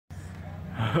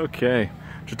Okay,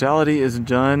 Totality is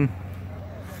done.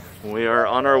 We are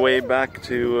on our way back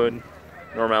to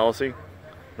normalcy.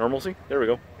 Normalcy? There we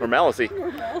go. Normalcy.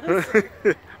 Normalcy.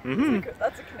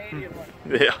 That's a Canadian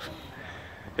one. Yeah.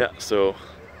 Yeah, so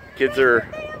kids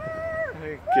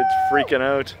freaking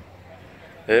out.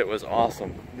 It was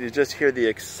awesome. You just hear the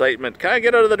excitement. Can I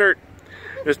get out of the dirt?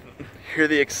 Just hear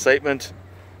the excitement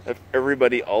of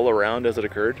everybody all around as it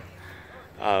occurred.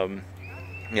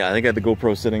 Yeah, I think I had the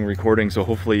GoPro sitting recording, so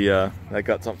hopefully that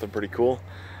got something pretty cool.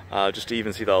 Just to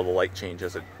even see all the light change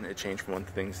as it changed from one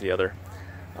thing to the other.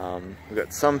 We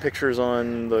got some pictures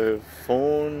on the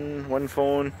phone, one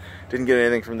phone. Didn't get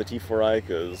anything from the T4i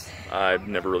because I've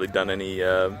never really done any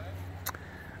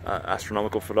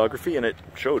astronomical photography, and it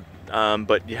showed.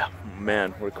 But yeah,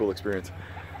 man, what a cool experience.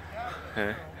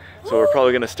 So we're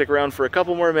probably going to stick around for a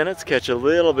couple more minutes, catch a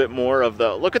little bit more of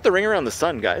the... Look at the ring around the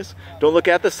sun, guys. Don't look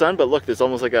at the sun, but look, there's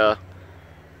almost like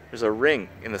there's a ring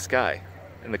in the sky,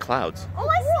 in the clouds. Oh,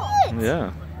 I see it!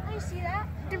 Yeah. I see that.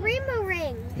 The rainbow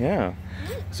ring. Yeah.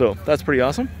 So that's pretty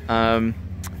awesome.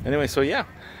 Anyway, so yeah,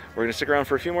 we're going to stick around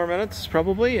for a few more minutes,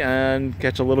 probably, and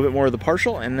catch a little bit more of the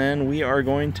partial, and then we are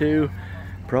going to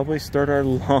probably start our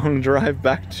long drive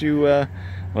back to,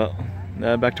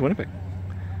 back to Winnipeg.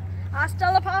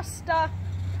 Hasta la pasta.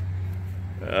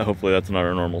 Hopefully that's not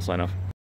our normal sign-off.